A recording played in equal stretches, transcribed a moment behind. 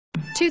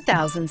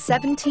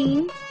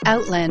2017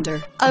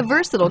 Outlander. A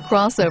versatile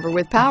crossover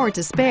with power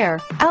to spare,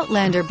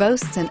 Outlander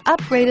boasts an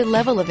upgraded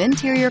level of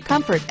interior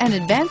comfort and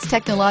advanced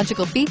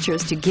technological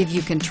features to give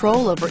you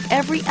control over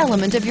every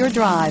element of your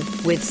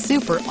drive. With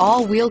super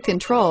all-wheel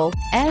control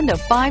and a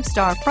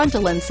 5-star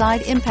frontal and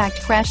side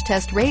impact crash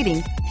test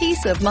rating,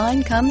 peace of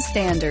mind comes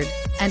standard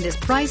and is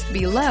priced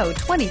below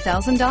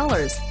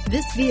 $20,000.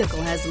 This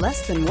vehicle has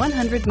less than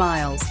 100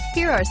 miles.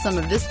 Here are some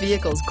of this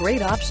vehicle's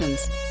great options: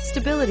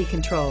 stability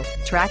control,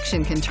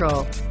 traction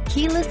control,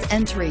 keyless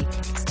entry,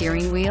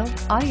 steering wheel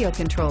audio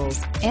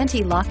controls,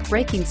 anti-lock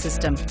braking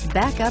system,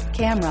 backup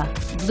camera,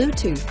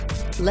 Bluetooth,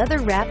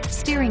 leather-wrapped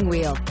steering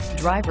wheel,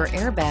 driver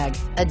airbag,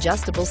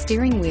 adjustable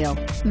steering wheel.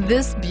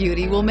 This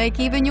beauty will make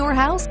even your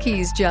house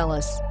keys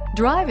jealous.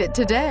 Drive it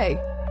today.